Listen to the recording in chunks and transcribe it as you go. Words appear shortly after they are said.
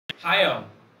Hi all,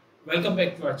 welcome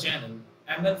back to our channel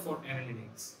ML for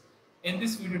Analytics. In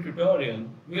this video tutorial,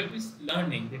 we will be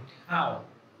learning that how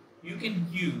you can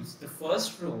use the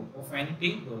first row of any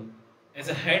table as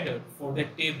a header for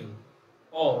that table,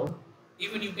 or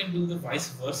even you can do the vice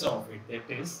versa of it,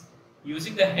 that is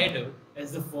using the header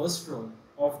as the first row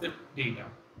of the data.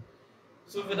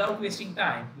 So without wasting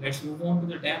time, let's move on to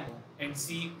the demo and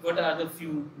see what are the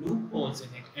few loopholes in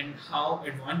it and how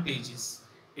advantageous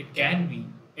it can be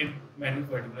in many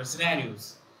particular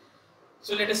scenarios.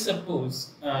 So let us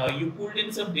suppose you pulled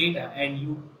in some data and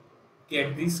you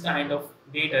get this kind of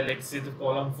data, let's say the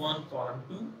column 1, column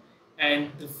 2,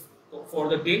 and for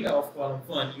the data of column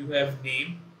 1 you have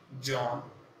name, John,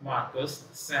 Marcus,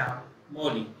 Sam,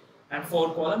 Molly, and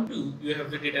for column 2 you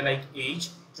have the data like age,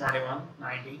 21,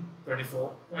 19,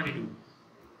 24, 22.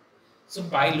 So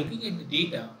by looking at the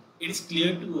data, it is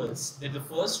clear to us that the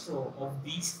first row of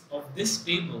this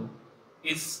table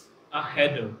is a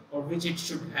header, or which it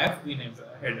should have been as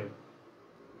a header.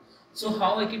 So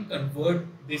how I can convert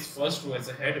this first row as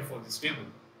a header for this table?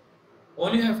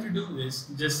 All you have to do is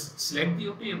just select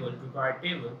your table, required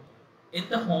table. In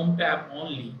the home tab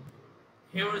only,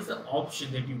 here is the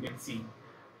option that you can see.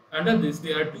 Under this,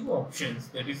 there are two options,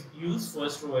 that is use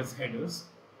first row as headers,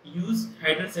 use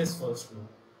headers as first row.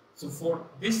 So for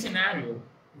this scenario,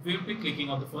 we'll be clicking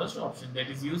on the first option, that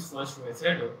is use first row as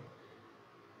header.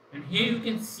 And here you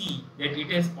can see that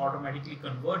it has automatically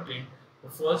converted the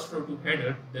first row to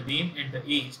header, the name and the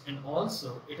age, and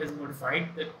also it has modified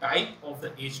the type of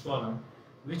the age column,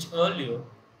 which earlier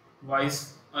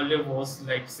was,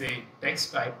 let's say,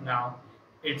 text type. Now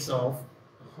it's of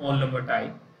whole number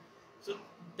type. So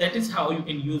that is how you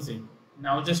can use it.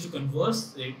 Now just to convert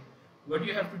it, what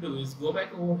you have to do is go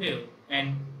back over here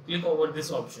and click over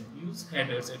this option, use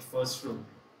headers at first row.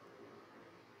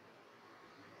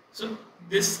 So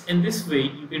in this way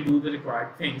you can do the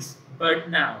required things. But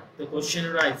now the question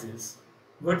arises,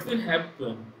 what will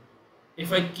happen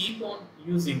if I keep on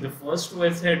using the first row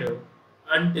as header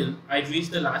until I reach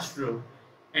the last row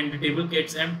and the table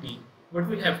gets empty? What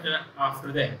will happen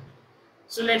after that?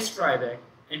 So let's try that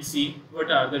and see what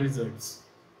are the results.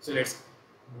 So let's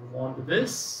move on to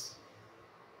this.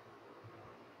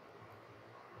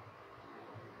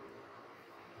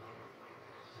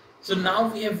 So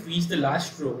now we have reached the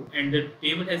last row and the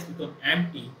table has become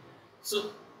empty. So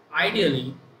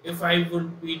ideally, if I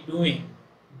would be doing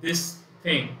this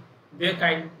thing,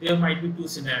 there might be two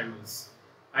scenarios.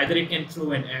 Either it can throw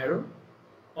an error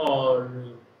or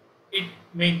it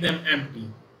make them empty.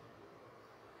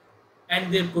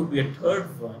 And there could be a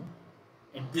third one,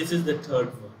 and this is the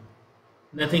third one.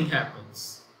 Nothing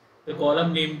happens. The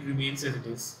column name remains as it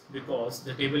is because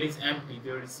the table is empty,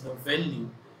 there is no value.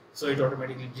 So it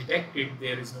automatically detected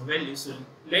there is no value. So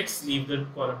let's leave the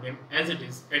column name as it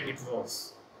is, as it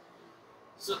was.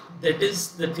 So that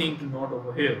is the thing to note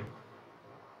over here.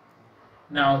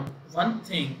 Now one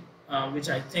thing which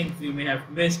I think we may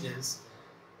have missed is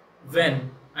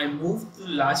when I moved to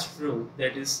the last row,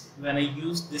 that is when I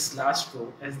used this last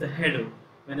row as the header,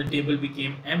 when the table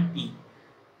became empty,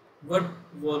 what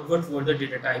were the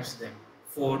data types then?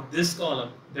 For this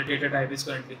column, the data type is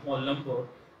currently whole number.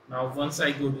 Now once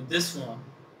I go to this one,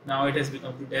 now it has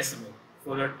become to decimal.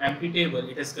 For an empty table,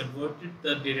 it has converted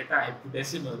the data type to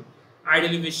decimal.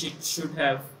 Ideally, we should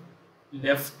have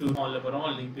left to whole number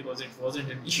only because it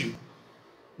wasn't an issue.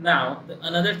 Now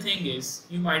another thing is,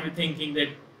 you might be thinking that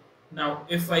now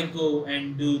if I go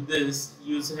and do this,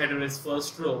 use header as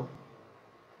first row,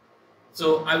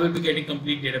 so I will be getting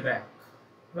complete data back,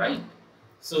 right?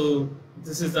 So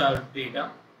this is our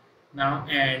data now,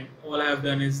 and all I have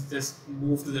done is just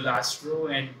move to the last row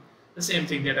and the same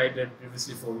thing that I did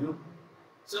previously for you.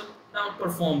 So now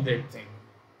perform that thing.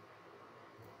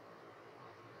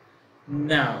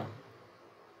 Now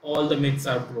all the myths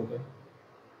are broken.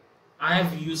 I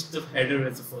have used the header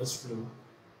as the first row,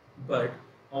 but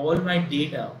all my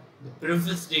data, the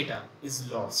previous data, is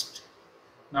lost.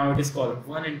 Now it is column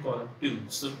 1 and column 2.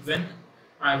 So when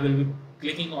I will be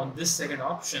clicking on this second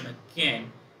option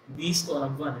again, these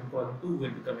column 1 and column 2 will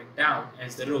be coming down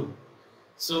as the row.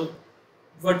 So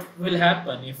what will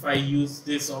happen if I use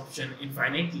this option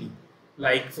infinitely?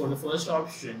 Like for the first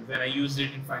option, when I used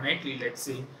it infinitely, let's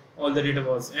say all the data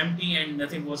was empty and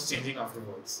nothing was changing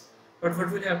afterwards. But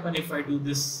what will happen if I do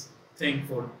this thing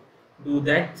do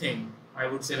that thing? I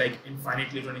would say like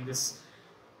infinitely running this,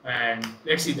 and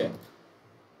let's see that.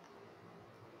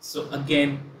 So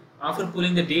again, after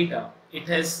pulling the data,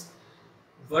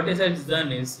 what it has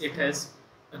done is it has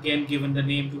again given the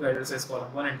name to headers as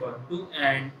column 1 and column 2,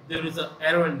 and there is an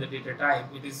error in the data type.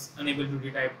 It is unable to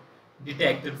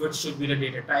detect that what should be the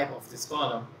data type of this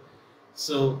column.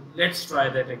 So let's try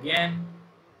that again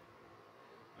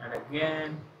and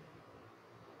again.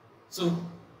 So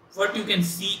what you can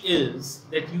see is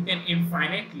that you can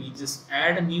infinitely just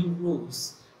add new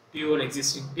rows to your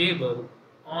existing table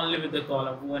only with the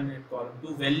column 1 and column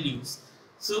 2 values.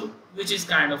 So which is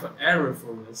kind of an error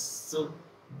for us. So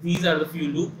these are the few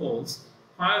loopholes.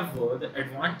 However, the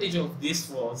advantage of this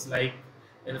was, like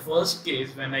in the first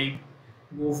case, when I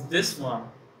moved this one,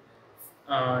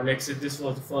 let's say this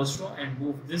was the first row, and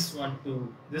move this one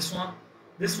to this one,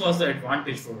 this was the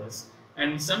advantage for us.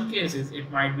 And in some cases it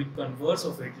might be converse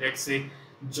of it. Let's say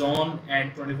John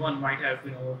and 21 might have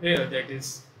been over here, that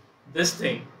is this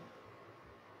thing.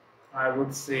 I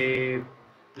would say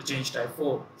to change type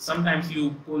 4, sometimes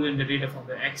you pull in the data from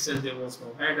the Excel, there was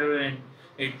no header and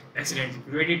it accidentally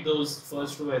created those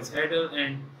first row as header,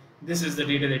 and this is the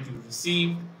data that you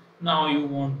received. Now you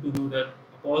want to do the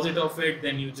opposite of it,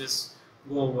 then you just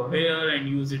go over here and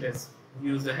use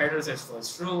the headers as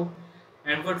first row,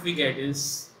 and what we get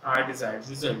is our desired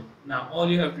result. Now all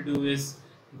you have to do is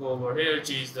go over here,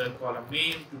 change the column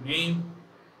name to name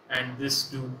and this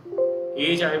to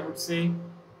age, I would say,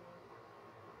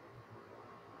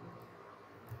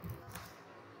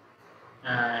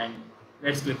 and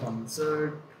let's click on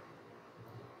insert.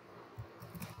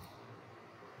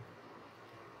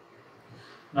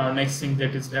 Now next thing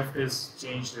that is left is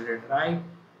change the data type,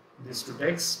 this to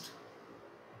text,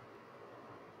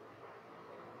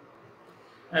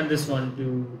 and this one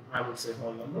to, I would say,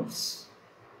 whole numbers.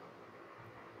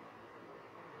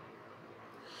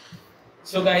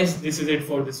 So guys, this is it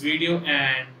for this video,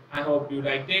 and I hope you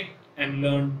liked it and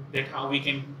learned that how we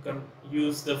can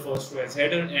use the first row as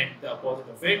header and the opposite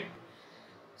of it.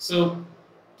 So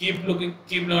keep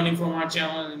learning from our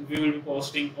channel, and we will be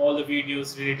posting all the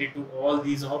videos related to all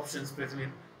these options present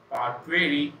in Power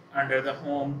Query under the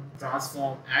home,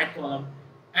 transform, add column,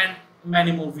 and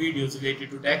many more videos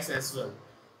related to text as well.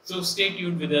 So stay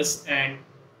tuned with us, and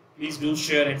please do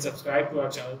share and subscribe to our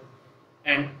channel,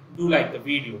 and do like the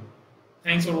video.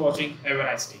 Thanks for watching. Have a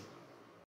nice day.